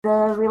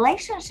The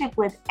relationship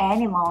with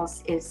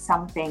animals is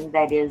something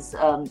that is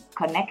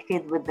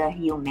connected with the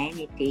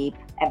humanity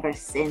ever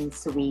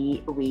since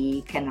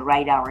we can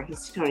write our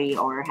history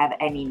or have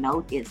any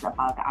notice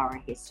about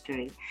our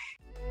history.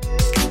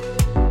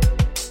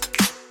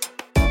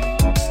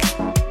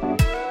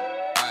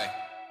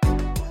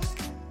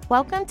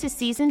 Welcome to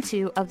Season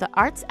 2 of the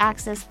Arts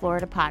Access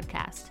Florida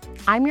podcast.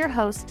 I'm your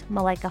host,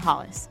 Malaika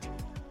Hollis.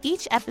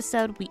 Each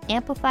episode, we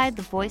amplify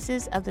the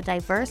voices of the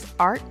diverse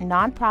art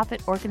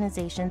nonprofit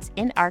organizations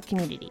in our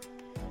community.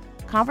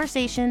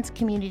 Conversations,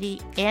 community,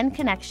 and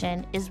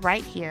connection is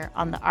right here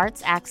on the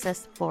Arts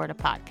Access Florida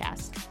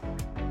podcast.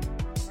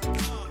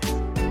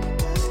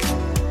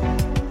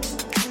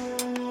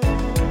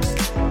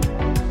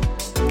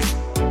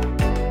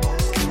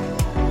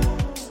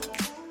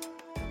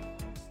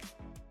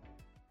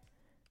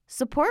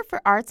 Support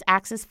for Arts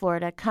Access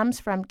Florida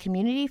comes from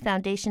Community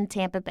Foundation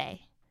Tampa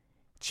Bay,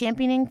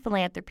 championing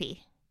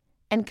philanthropy,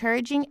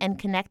 encouraging and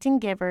connecting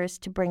givers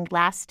to bring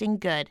lasting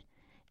good,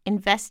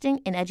 investing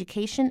in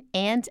education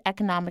and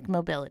economic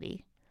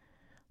mobility.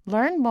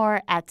 Learn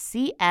more at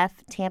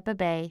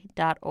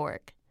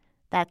cftampabay.org.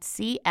 That's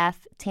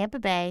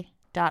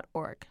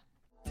cftampabay.org.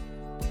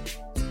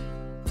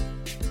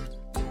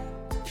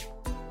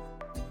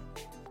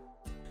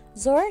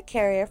 Zora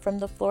Carrier from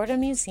the Florida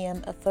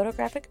Museum of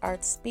Photographic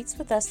Arts speaks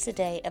with us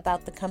today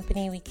about the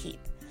company we keep,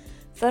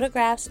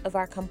 photographs of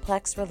our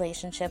complex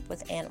relationship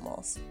with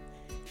animals.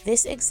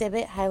 This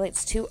exhibit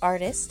highlights two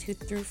artists who,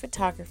 through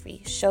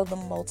photography, show the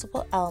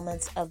multiple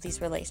elements of these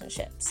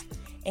relationships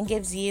and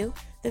gives you,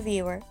 the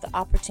viewer, the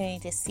opportunity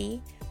to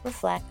see,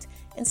 reflect,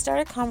 and start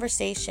a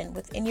conversation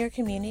within your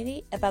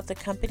community about the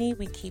company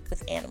we keep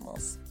with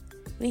animals.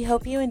 We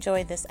hope you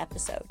enjoy this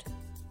episode.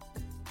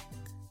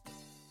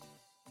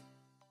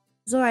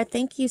 Zora,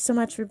 thank you so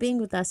much for being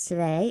with us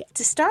today.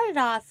 To start it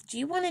off, do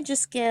you want to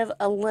just give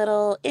a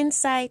little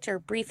insight or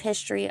brief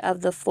history of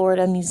the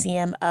Florida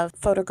Museum of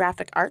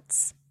Photographic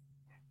Arts?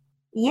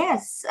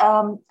 Yes,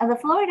 the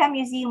Florida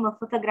Museum of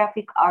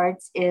Photographic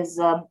Arts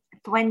is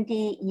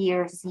 20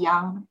 years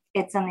young.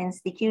 It's an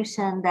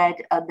institution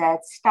that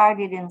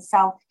started in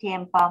South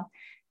Tampa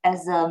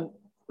as a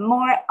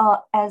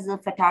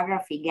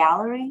photography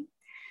gallery,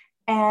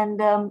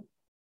 and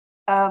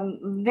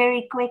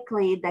very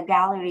quickly the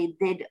gallery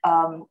did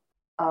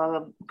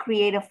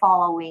create a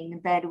following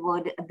that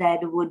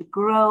would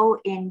grow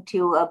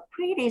into a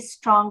pretty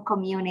strong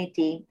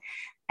community.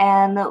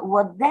 And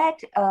what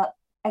that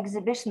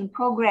exhibition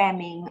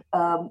programming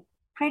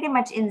pretty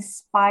much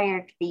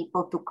inspired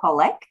people to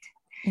collect.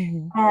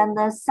 Mm-hmm.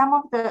 And some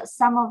of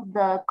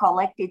the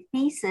collected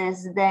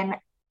pieces then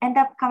end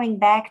up coming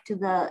back to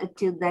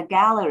the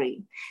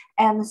gallery.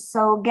 And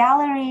so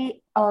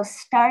gallery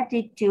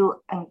started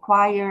to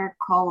acquire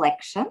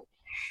collection,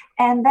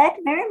 and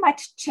that very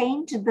much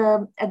changed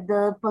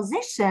the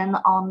position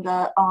on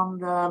the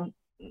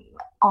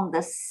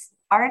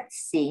art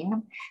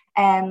scene.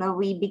 And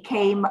we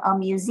became a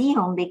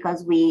museum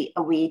because we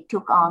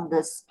took on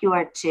the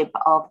stewardship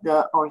of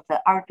the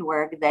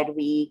artwork that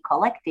we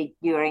collected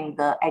during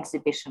the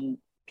exhibition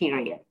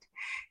period.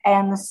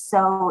 And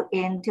so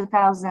in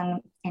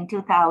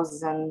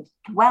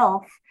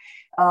 2012,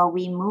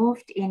 we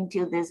moved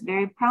into this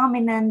very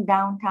prominent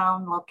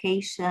downtown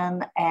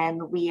location,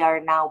 and we are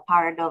now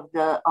part of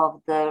the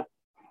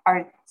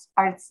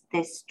arts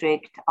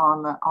district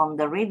on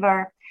the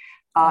river.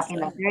 Awesome.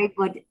 in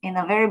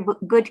a very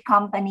good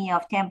company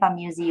of Tampa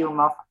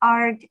Museum of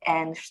Art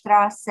and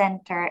Strauss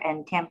Center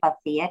and Tampa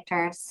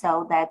Theater.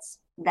 So that's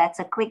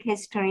a quick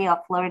history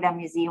of Florida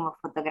Museum of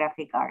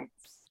Photographic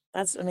Arts.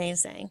 That's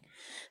amazing.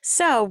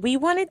 So we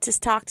wanted to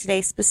talk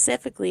today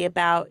specifically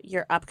about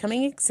your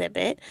upcoming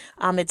exhibit.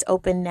 It's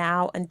open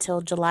now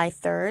until July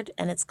 3rd,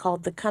 and it's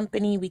called The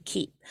Company We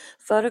Keep,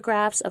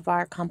 Photographs of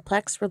Our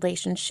Complex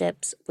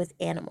Relationships with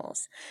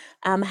Animals.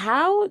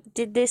 How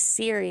did this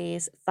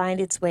series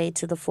find its way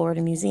to the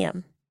Florida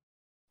Museum?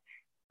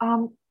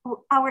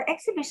 Our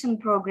exhibition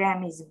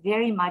program is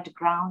very much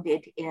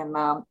grounded in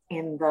the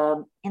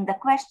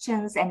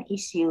questions and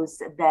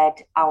issues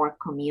that our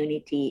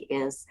community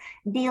is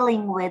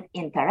dealing with,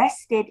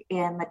 interested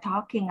in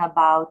talking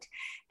about,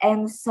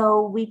 and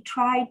so we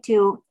try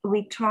to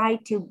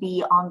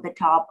be on the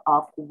top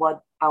of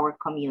what our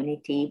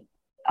community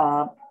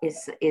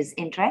is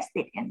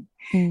interested in.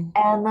 Mm.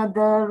 And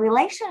the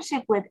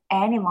relationship with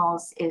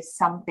animals is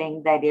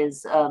something that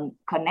is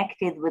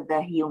connected with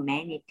the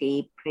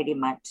humanity pretty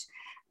much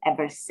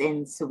ever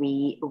since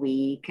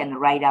we can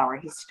write our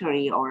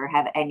history or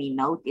have any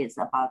notice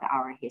about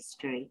our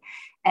history.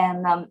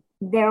 And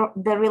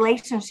the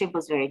relationship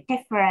was very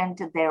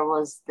different. There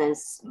was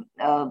this,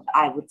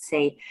 I would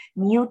say,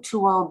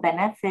 mutual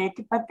benefit,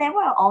 but there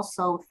were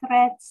also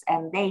threats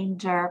and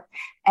danger.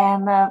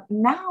 And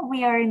now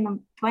we are in the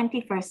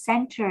 21st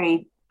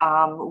century.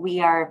 We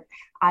are,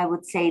 I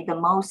would say, the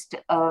most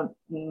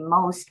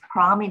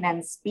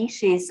prominent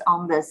species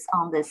on this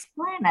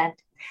planet.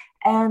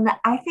 And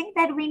I think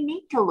that we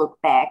need to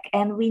look back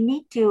and we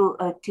need to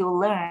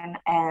learn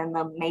and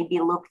maybe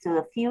look to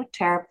the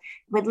future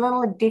with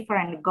little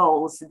different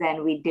goals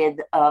than we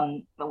did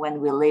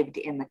when we lived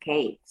in the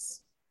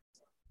caves.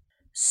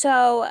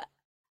 So,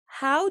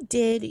 how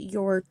did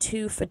your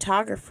two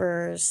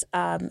photographers,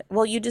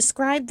 well, you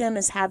described them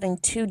as having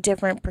two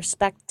different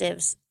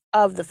perspectives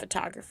of the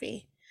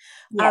photography.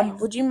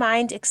 Yes, Would you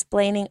mind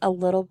explaining a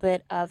little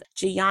bit of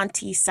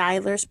Jayanti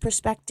Seiler's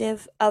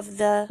perspective of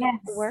the yes,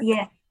 work?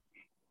 yes.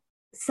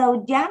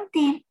 So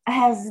Janti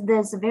has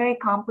this very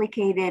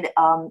complicated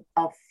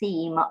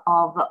theme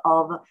of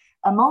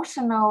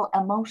emotional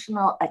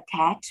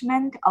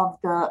attachment of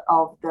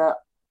the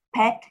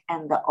pet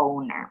and the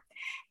owner.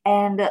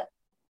 And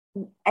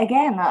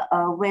again,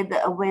 with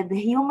the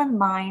human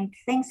mind,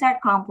 things are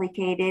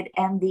complicated,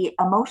 and the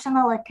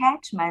emotional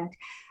attachment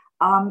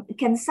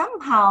can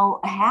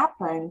somehow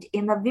happen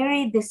in a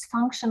very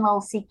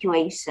dysfunctional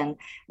situation,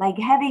 like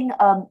having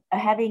a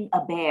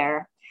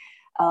bear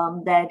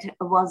that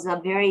was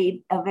a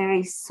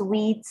very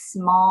sweet,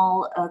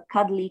 small,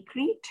 cuddly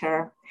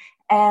creature,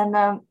 and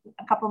a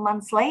couple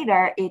months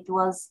later, it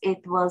was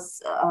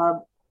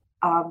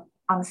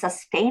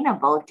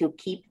unsustainable to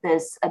keep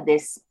this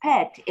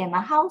pet in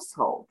a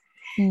household.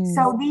 Hmm.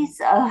 So these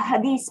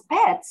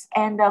pets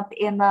end up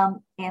in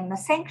the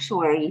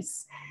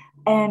sanctuaries,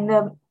 and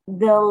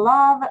the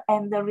love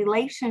and the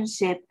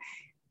relationship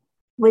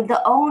with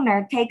the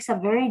owner takes a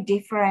very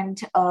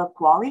different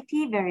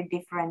quality, very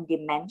different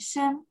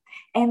dimension.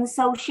 And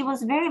so she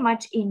was very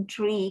much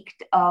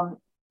intrigued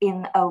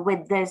in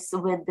with this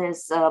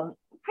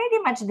pretty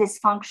much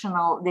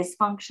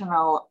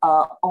dysfunctional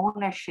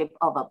ownership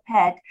of a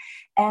pet,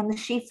 and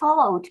she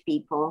followed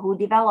people who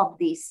developed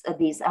these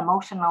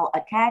emotional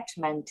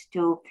attachment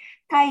to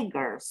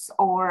tigers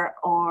or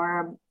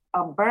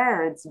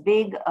birds,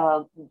 big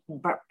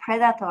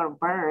predator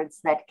birds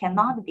that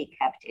cannot be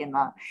kept in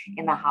a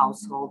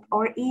household,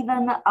 or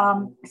even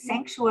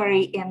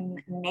sanctuary in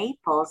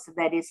Naples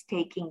that is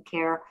taking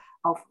care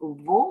of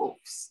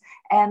wolves.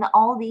 And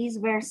all these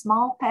were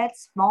small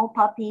pets, small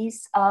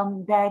puppies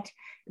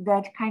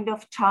that kind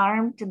of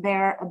charmed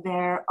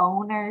their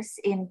owners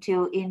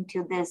into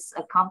this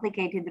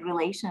complicated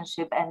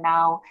relationship. And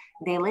now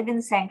they live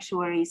in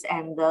sanctuaries,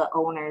 and the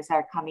owners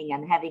are coming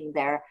and having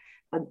their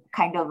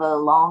kind of a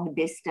long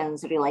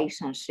distance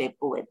relationship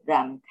with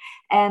them.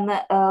 And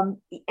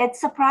it's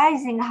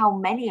surprising how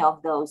many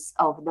of those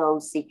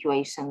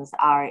situations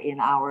are in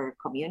our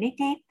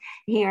community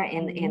here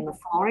in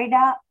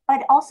Florida,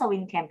 but also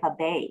in Tampa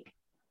Bay.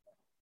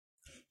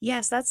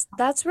 Yes,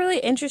 that's really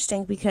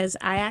interesting because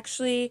I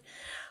actually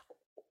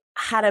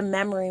had a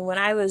memory when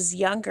I was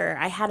younger.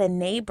 I had a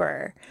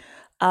neighbor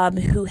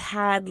who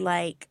had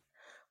like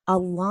a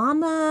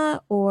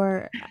llama,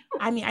 or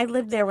I mean, I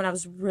lived there when I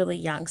was really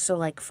young, so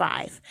like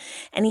 5.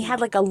 And he had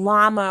like a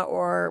llama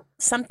or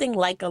something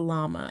like a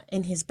llama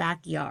in his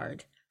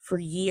backyard for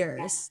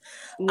years.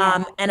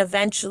 Yeah. And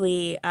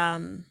eventually,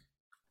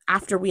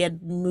 after we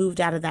had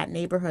moved out of that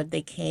neighborhood,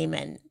 they came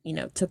and,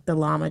 took the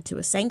llama to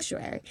a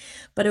sanctuary.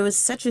 But it was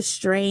such a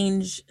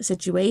strange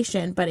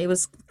situation, but it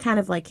was kind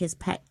of like his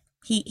pet.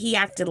 He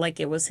acted like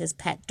it was his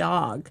pet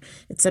dog,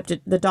 except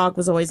the dog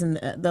was always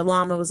the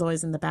llama was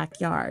always in the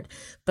backyard.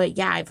 But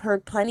yeah, I've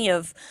heard plenty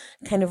of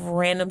kind of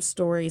random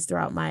stories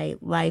throughout my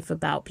life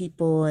about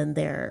people and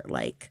their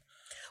like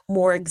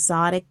more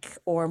exotic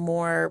or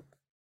more,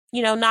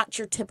 not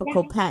your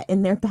typical pet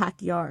in their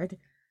backyard.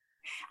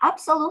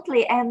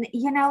 Absolutely, and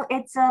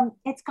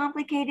it's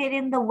complicated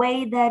in the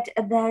way that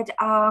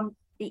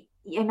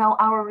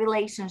our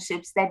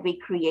relationships that we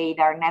create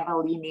are never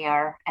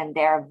linear, and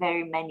there are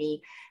very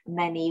many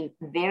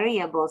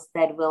variables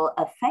that will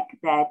affect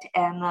that.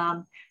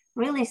 And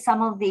really,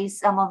 some of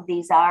these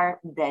are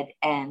dead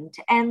end,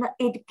 and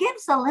it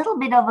gives a little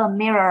bit of a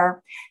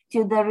mirror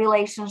to the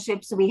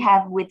relationships we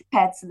have with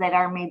pets that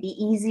are maybe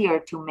easier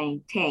to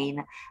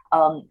maintain,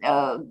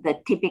 the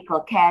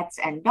typical cats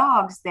and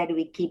dogs that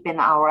we keep in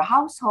our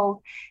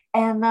household.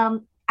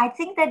 And I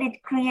think that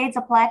it creates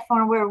a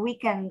platform where we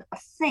can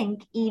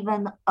think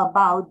even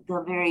about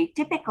the very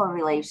typical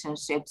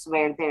relationships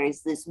where there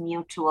is this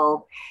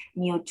mutual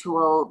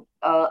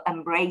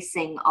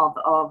embracing of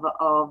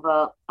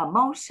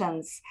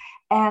emotions,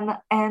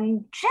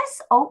 and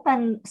just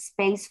open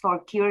space for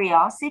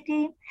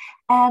curiosity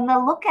and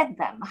look at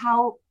them,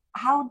 how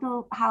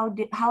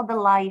the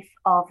life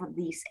of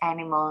these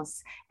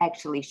animals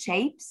actually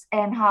shapes,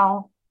 and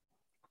how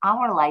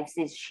our lives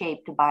is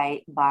shaped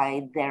by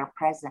their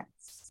presence.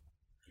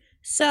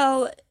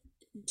 So,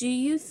 do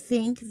you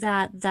think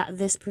that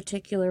this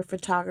particular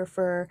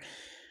photographer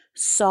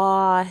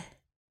saw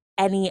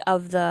any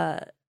of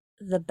the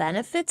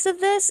benefits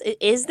of this?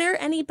 Is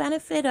there any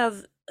benefit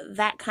of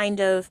that kind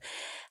of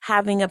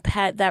having a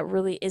pet that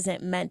really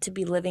isn't meant to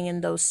be living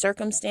in those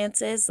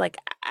circumstances? Like,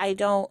 I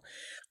don't,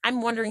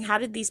 I'm wondering, how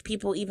did these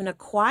people even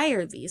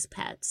acquire these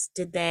pets?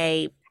 Did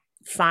they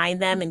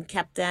find them and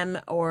kept them,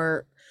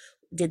 or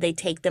did they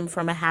take them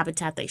from a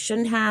habitat they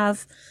shouldn't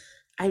have?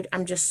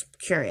 I'm just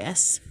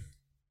curious.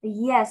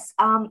 Yes,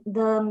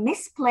 the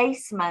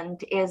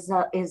misplacement is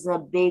a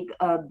big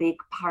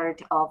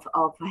part of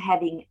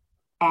having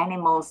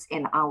animals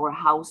in our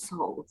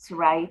households,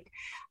 right?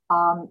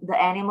 The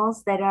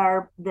animals that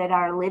are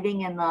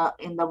living in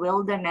the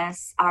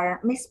wilderness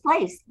are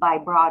misplaced by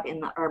brought in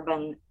the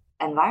urban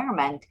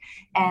environment,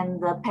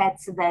 and the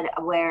pets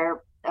that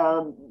were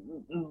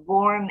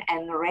born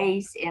and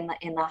raised in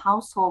a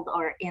household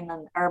or in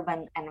an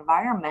urban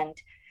environment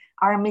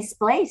are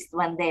misplaced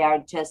when they are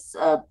just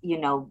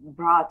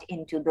brought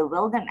into the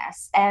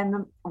wilderness,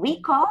 and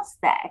we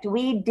caused that.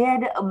 We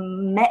did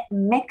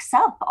mix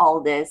up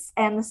all this,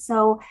 and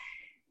so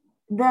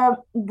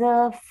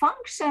the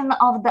function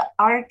of the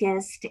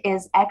artist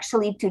is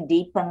actually to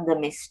deepen the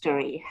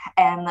mystery,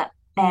 and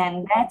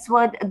that's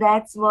what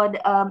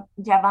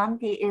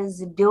Javanti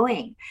is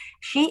doing.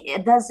 She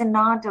does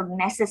not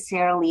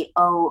necessarily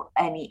owe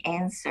any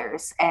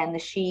answers,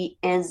 and she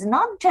is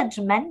not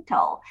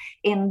judgmental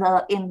in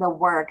the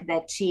work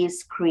that she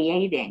is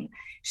creating.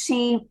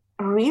 She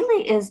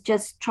really is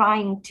just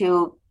trying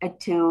to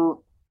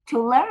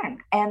learn.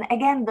 And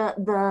again,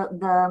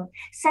 the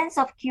sense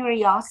of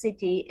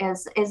curiosity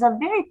is a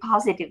very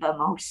positive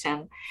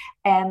emotion.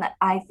 And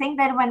I think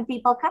that when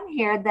people come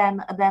here,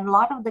 then a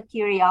lot of the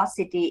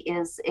curiosity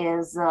is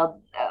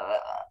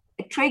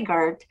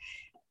triggered.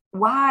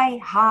 Why,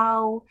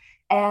 how,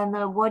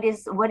 and what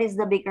is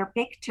the bigger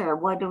picture?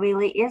 What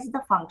really is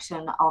the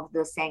function of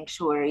the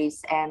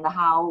sanctuaries, and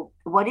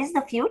what is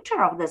the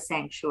future of the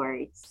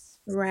sanctuaries?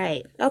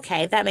 Right.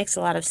 Okay, that makes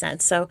a lot of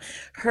sense. So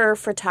her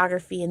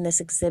photography in this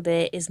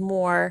exhibit is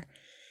more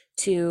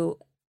to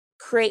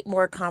create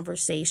more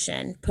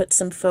conversation, put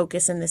some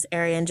focus in this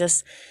area, and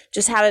just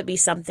have it be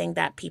something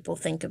that people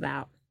think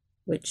about,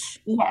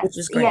 which Yes,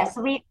 is great.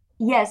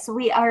 yes,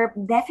 we are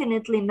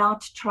definitely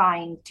not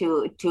trying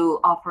to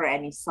offer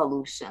any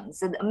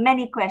solutions. And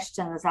many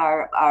questions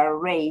are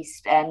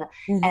raised, and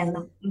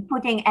Hmm.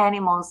 putting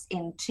animals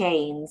in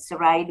chains,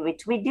 right?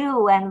 Which we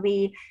do, and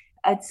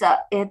it's a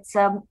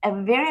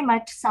very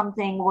much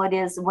something what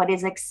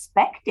is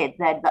expected,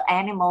 that the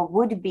animal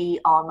would be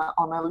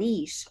on a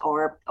leash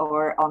or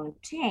on a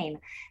chain.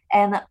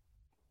 And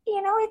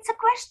it's a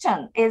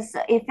question, is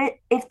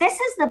if this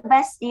is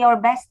your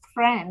best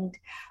friend,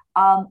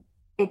 um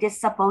it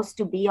is supposed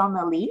to be on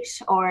a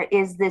leash, or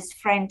is this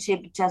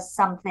friendship just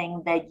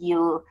something that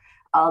you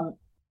um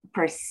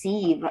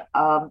perceive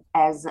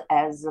as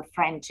a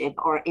friendship,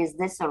 or is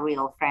this a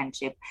real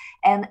friendship?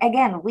 And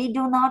again, we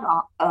do not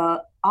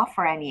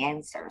offer any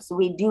answers.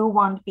 We do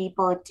want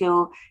people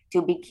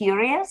to be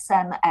curious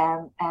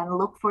and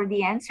look for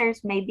the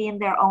answers maybe in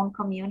their own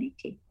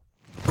community.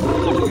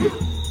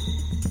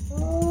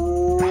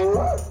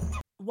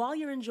 While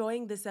you're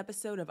enjoying this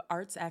episode of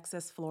Arts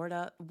Access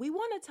Florida, we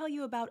want to tell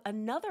you about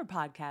another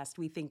podcast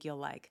we think you'll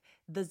like.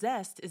 The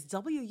Zest is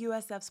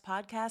WUSF's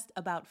podcast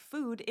about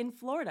food in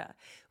Florida.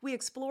 We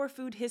explore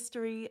food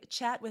history,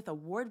 chat with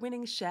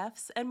award-winning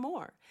chefs, and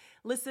more.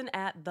 Listen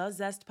at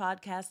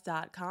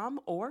thezestpodcast.com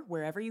or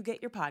wherever you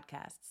get your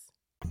podcasts.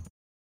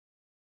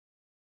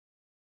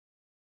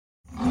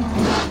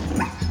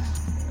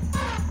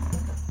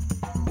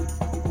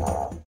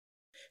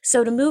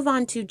 So to move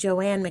on to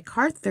Joanne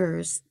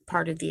MacArthur's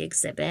part of the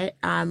exhibit,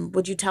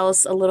 would you tell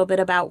us a little bit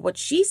about what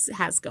she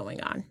has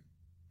going on?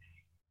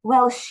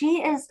 Well,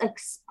 she is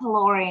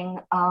exploring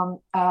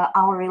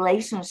our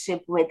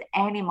relationship with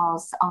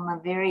animals on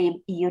a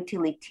very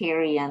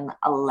utilitarian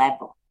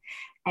level.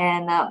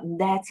 And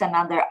that's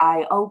another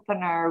eye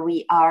opener.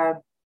 We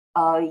are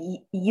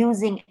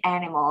using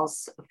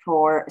animals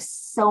for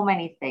so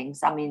many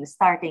things. I mean,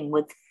 starting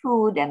with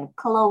food and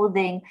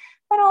clothing,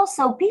 but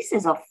also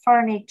pieces of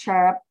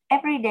furniture,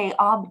 everyday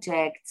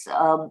objects.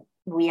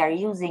 We are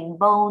using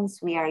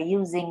bones, we are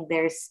using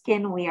their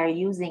skin, we are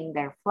using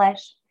their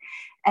flesh.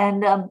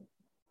 And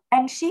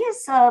she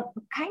is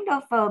kind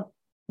of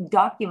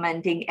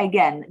documenting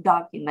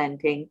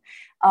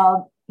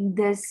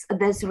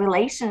this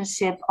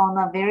relationship on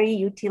a very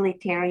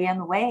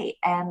utilitarian way.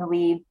 And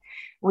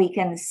we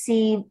can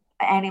see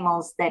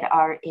animals that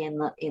are in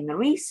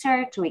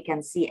research. We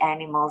can see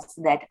animals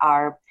that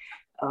are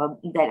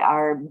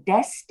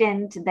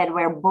destined, that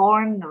were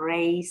born,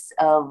 raised,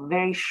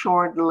 very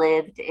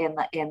short-lived in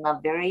a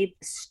very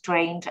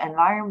strange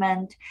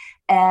environment.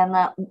 And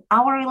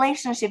our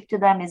relationship to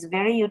them is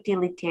very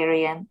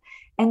utilitarian.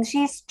 And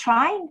she's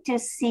trying to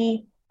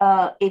see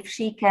if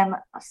she can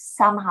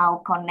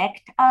somehow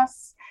connect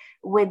us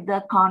with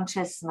the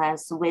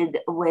consciousness, with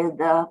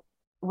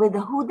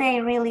who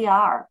they really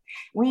are.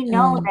 We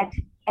know Mm. that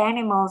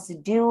animals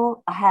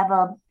do have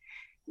a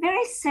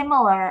very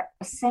similar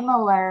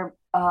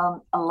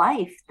a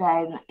life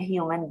than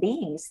human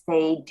beings.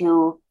 They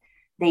do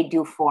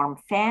form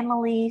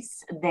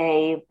families.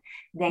 They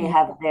Mm.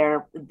 have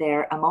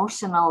their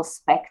emotional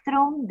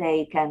spectrum.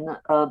 They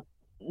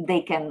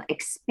can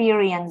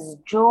experience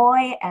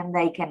joy, and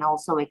they can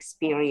also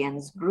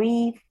experience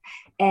grief,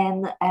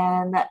 and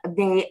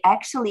they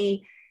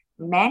actually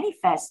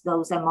manifest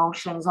those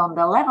emotions on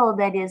the level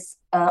that is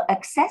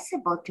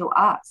accessible to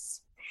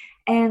us.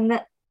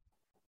 And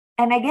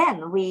and again,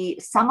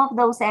 some of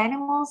those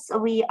animals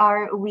we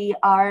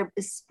are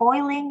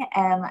spoiling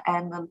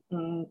and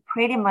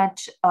pretty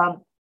much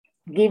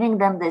giving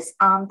them this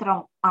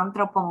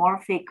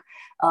anthropomorphic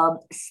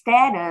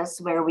status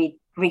where we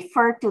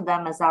refer to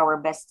them as our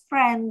best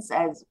friends,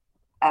 as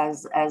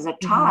a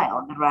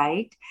child,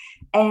 right?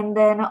 And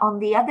then on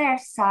the other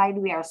side,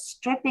 we are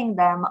stripping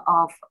them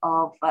of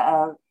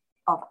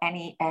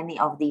any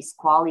of these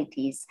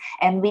qualities,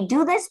 and we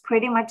do this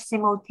pretty much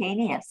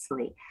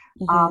simultaneously.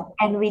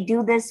 And we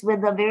do this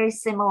with a very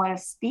similar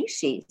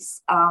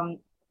species,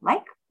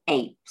 like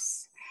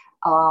apes.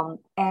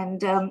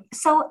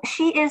 So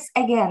she is,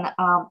 again,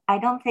 I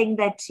don't think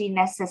that she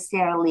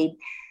necessarily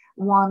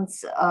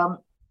wants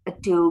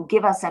to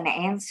give us an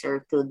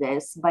answer to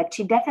this, but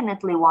she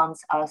definitely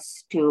wants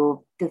us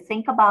to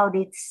think about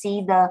it,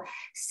 see the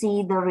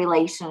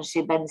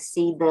relationship, and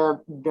see the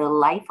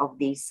life of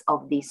these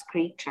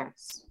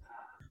creatures.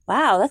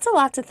 Wow, that's a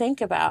lot to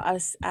think about.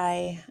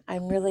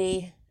 I'm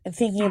really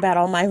thinking about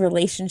all my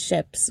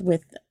relationships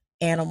with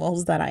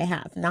animals that I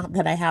have. Not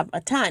that I have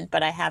a ton,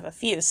 but I have a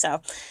few.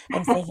 So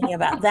I'm thinking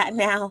about that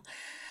now.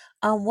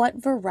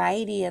 What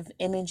variety of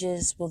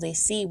images will they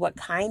see? What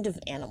kind of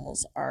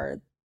animals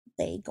are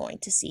they going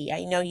to see?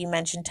 I know you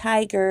mentioned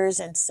tigers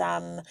and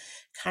some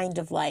kind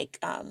of like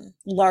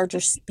larger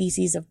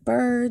species of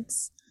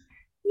birds.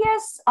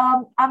 Yes,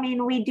 I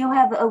mean we do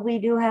have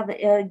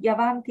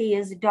Yavanti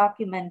is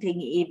documenting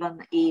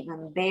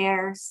even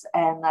bears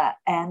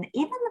and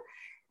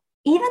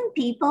even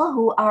people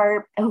who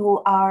are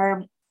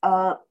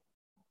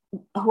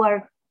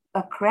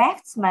a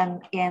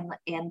craftsmen in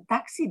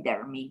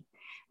taxidermy,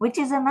 which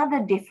is another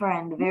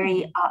different,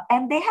 very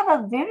and they have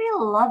a very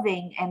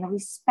loving and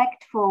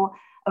respectful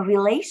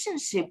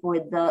relationship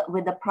with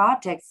the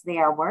projects they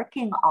are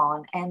working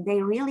on, and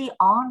they really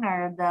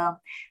honor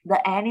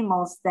the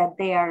animals that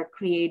they are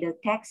created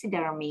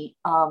taxidermy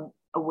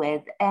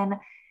with. And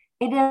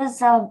it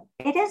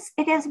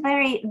is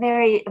very,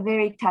 very,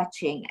 very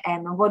touching.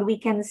 And what we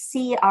can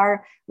see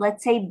are,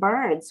 let's say,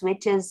 birds,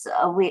 which is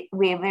we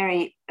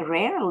very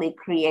rarely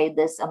create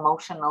this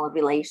emotional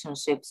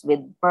relationships with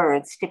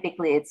birds.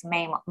 Typically, it's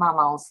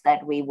mammals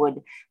that we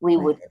would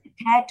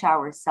attach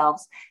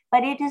ourselves.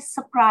 But it is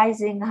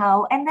surprising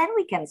how, and then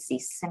we can see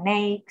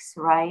snakes,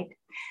 right?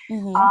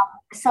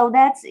 So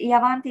that's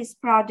Yavanti's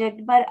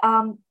project, but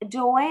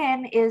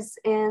Joanne is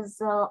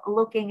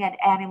looking at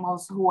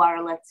animals who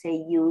are, let's say,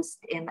 used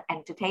in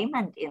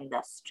entertainment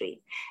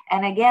industry.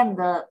 And again,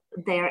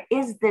 there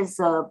is this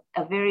a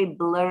very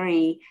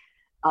blurry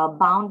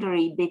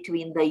boundary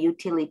between the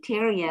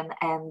utilitarian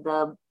and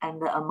the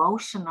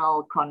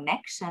emotional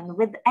connection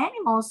with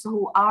animals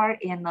who are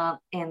in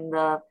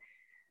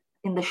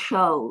the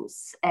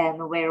shows,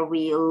 and where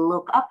we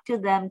look up to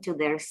them, to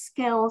their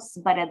skills,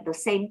 but at the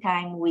same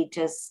time we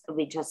just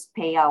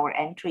pay our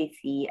entry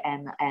fee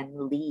and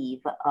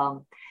leave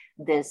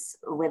this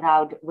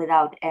without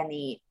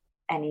any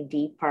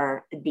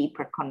deeper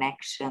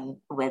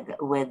connection with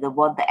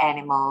what the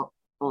animal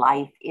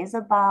life is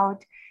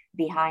about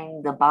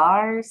behind the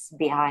bars,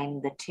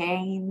 behind the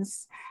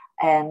chains,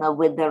 and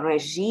with the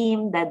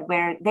regime that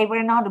they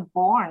were not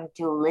born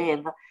to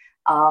live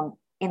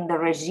in the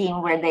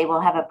regime where they will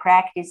have a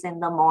practice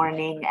in the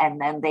morning and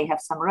then they have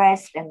some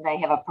rest and they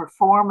have a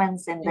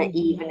performance in the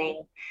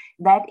evening.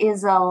 That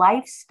is a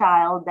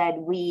lifestyle that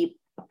we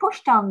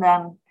pushed on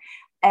them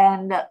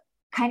and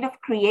kind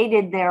of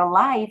created their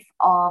life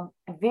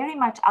very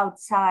much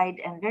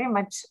outside and very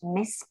much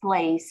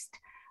misplaced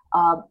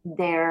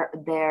their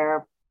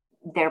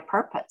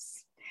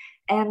purpose.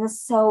 And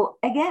so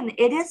again,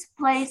 it is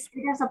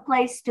a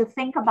place to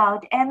think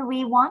about, and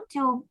we want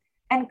to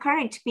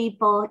encourage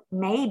people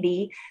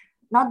maybe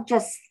not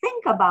just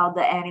think about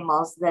the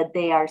animals that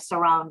they are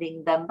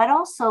surrounding them, but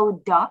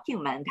also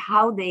document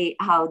how they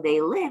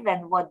live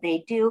and what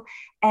they do,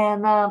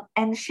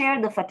 and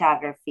share the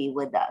photography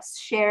with us,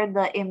 share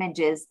the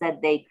images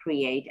that they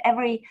create.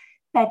 Every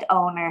pet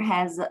owner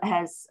has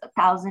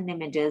 1,000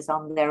 images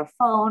on their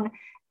phone,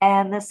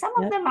 and some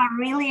of them are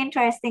really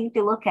interesting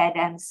to look at,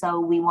 and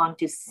so we want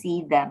to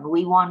see them.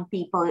 We want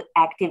people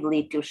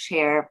actively to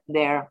share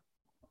their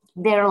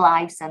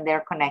lives and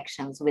their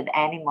connections with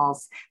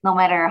animals, no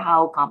matter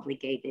how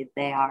complicated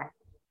they are.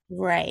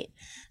 Right.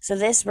 So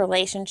this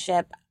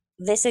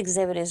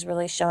exhibit is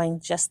really showing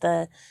just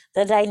the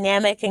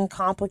dynamic and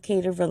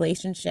complicated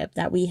relationship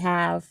that we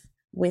have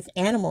with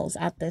animals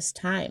at this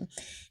time.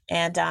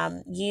 And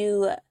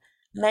you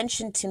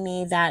mentioned to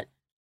me that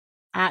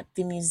at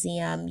the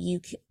museum,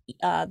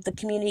 the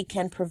community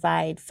can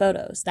provide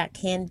photos that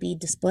can be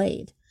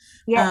displayed.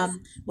 Yes.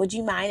 Would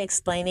you mind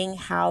explaining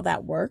how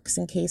that works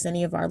in case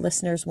any of our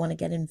listeners want to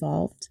get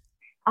involved?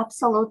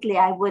 Absolutely.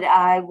 I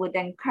would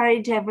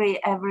encourage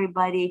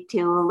everybody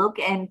to look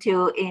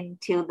into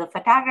the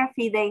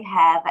photography they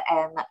have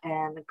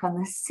and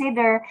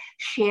consider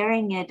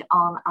sharing it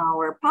on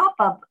our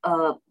pop-up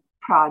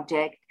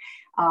project,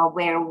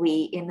 where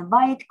we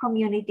invite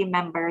community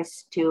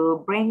members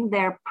to bring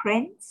their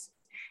prints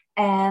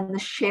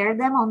and share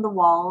them on the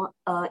wall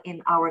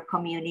in our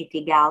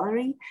community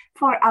gallery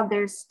for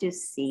others to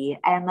see.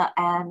 And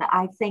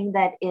I think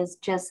that is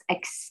just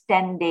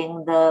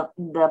extending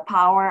the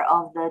power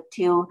of the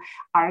two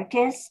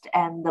artists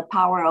and the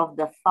power of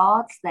the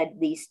thoughts that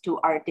these two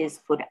artists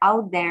put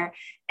out there.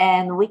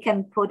 And we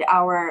can put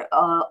our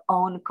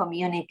own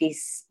community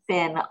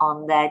spin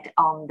on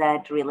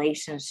that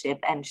relationship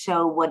and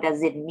show what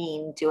does it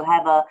mean to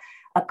have a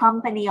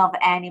company of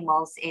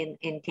animals in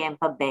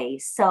Tampa Bay.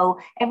 So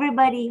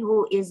everybody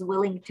who is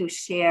willing to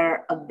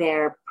share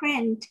their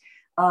print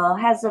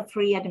has a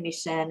free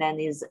admission and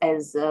is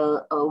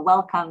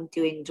welcome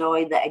to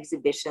enjoy the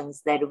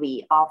exhibitions that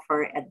we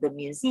offer at the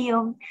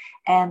museum,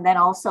 and then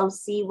also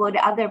see what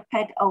other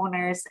pet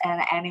owners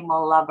and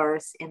animal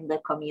lovers in the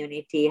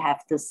community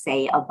have to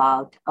say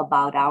about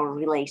our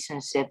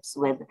relationships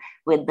with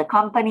the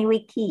company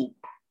we keep,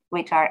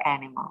 which are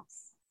animals.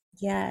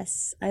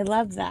 Yes, I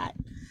love that.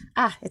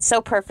 It's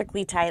so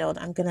perfectly titled.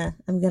 I'm gonna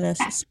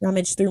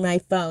rummage through my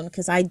phone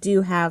because I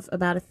do have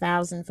about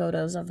 1,000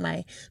 photos of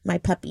my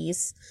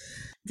puppies.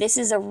 This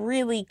is a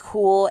really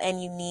cool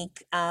and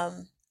unique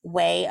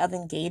way of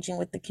engaging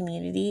with the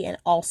community and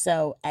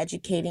also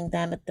educating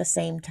them at the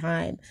same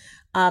time.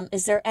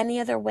 Is there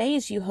any other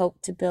ways you hope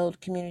to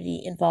build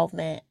community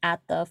involvement at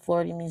the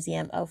Florida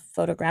Museum of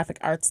Photographic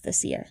Arts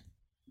this year?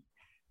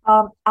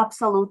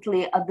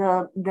 Absolutely.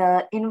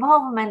 The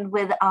involvement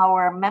with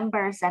our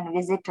members and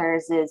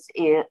visitors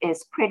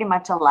is pretty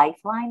much a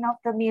lifeline of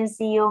the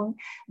museum.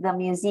 The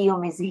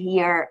museum is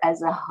here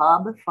as a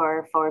hub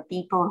for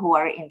people who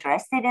are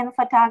interested in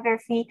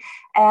photography.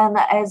 And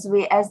as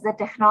the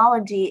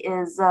technology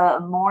is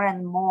more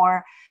and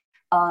more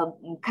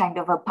kind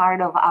of a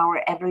part of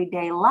our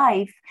everyday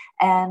life,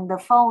 and the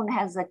phone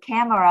has a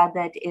camera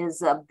that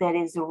is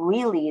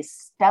really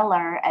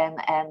stellar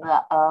and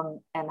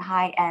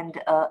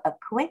high-end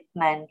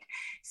equipment.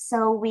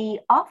 So we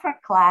offer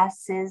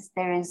classes.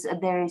 There is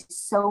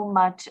so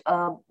much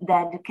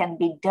that can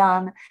be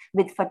done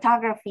with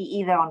photography,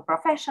 either on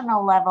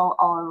professional level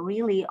or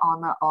really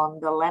on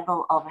the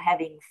level of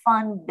having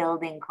fun,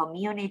 building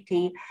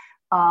community.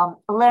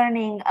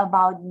 Learning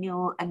about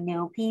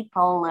new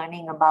people,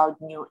 learning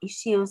about new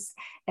issues.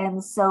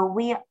 And so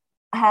we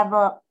have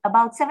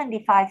about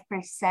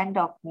 75%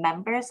 of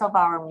members of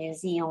our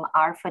museum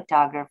are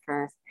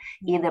photographers,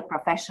 either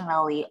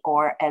professionally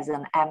or as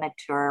an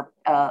amateur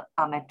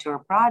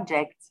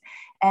projects.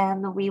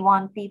 And we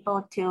want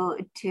people to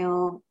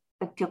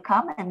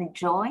come and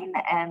join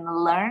and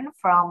learn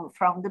from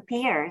the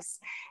peers.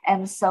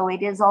 And so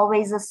it is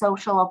always a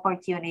social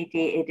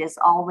opportunity. It is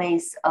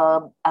always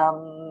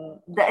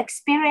the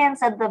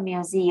experience at the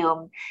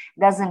museum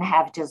doesn't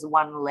have just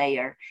one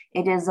layer.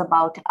 It is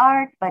about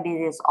art, but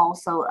it is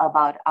also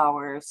about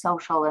our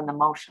social and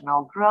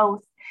emotional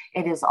growth.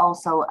 It is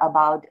also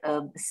about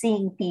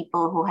seeing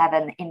people who have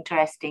an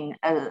interesting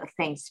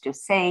things to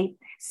say.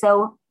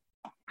 So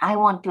I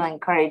want to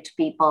encourage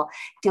people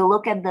to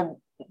look at the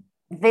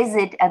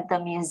visit at the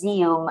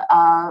museum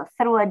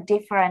through a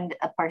different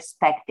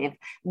perspective,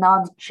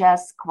 not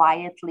just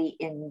quietly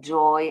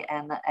enjoy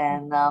and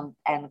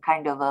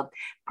kind of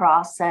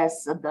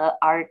process the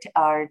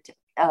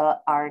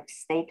art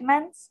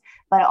statements,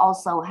 but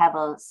also have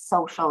a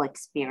social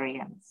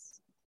experience.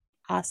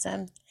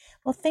 Awesome.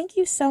 Well, thank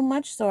you so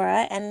much,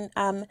 Zora. And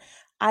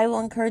I will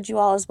encourage you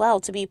all as well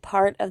to be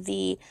part of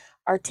the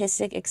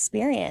artistic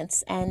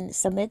experience and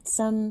submit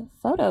some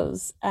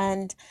photos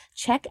and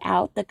check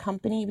out The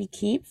Company We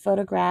Keep,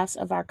 photographs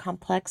of our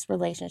complex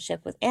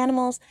relationship with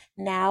animals,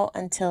 now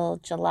until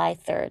July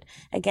 3rd.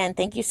 Again,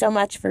 thank you so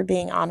much for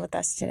being on with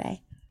us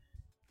today.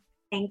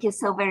 Thank you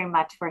so very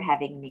much for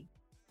having me.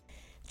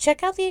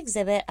 Check out the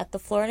exhibit at the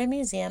Florida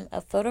Museum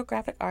of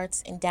Photographic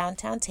Arts in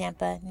downtown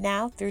Tampa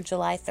now through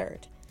July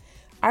 3rd.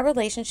 Our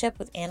relationship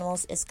with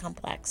animals is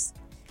complex.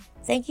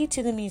 Thank you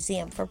to the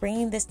museum for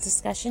bringing this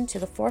discussion to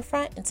the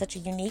forefront in such a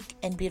unique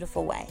and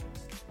beautiful way.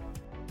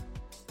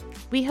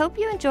 We hope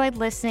you enjoyed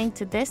listening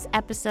to this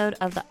episode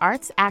of the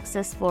Arts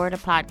Access Florida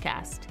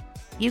podcast.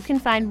 You can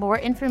find more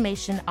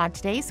information on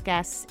today's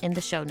guests in the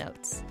show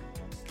notes.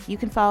 You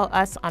can follow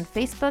us on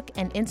Facebook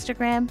and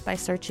Instagram by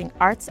searching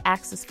Arts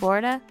Access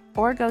Florida,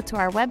 or go to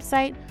our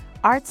website,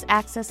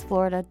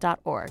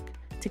 artsaccessflorida.org,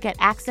 to get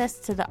access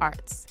to the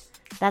arts.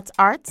 That's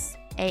arts,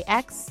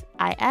 AXISFL.org.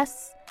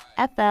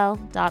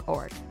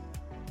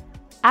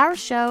 Our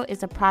show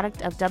is a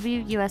product of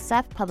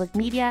WUSF Public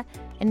Media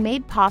and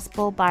made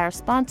possible by our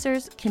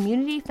sponsors,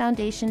 Community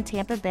Foundation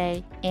Tampa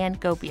Bay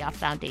and Gobioff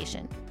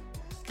Foundation.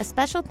 A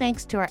special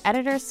thanks to our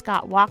editor,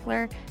 Scott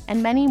Walkler,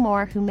 and many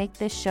more who make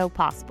this show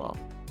possible.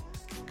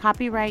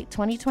 Copyright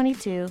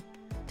 2022,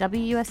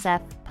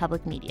 WUSF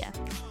Public Media.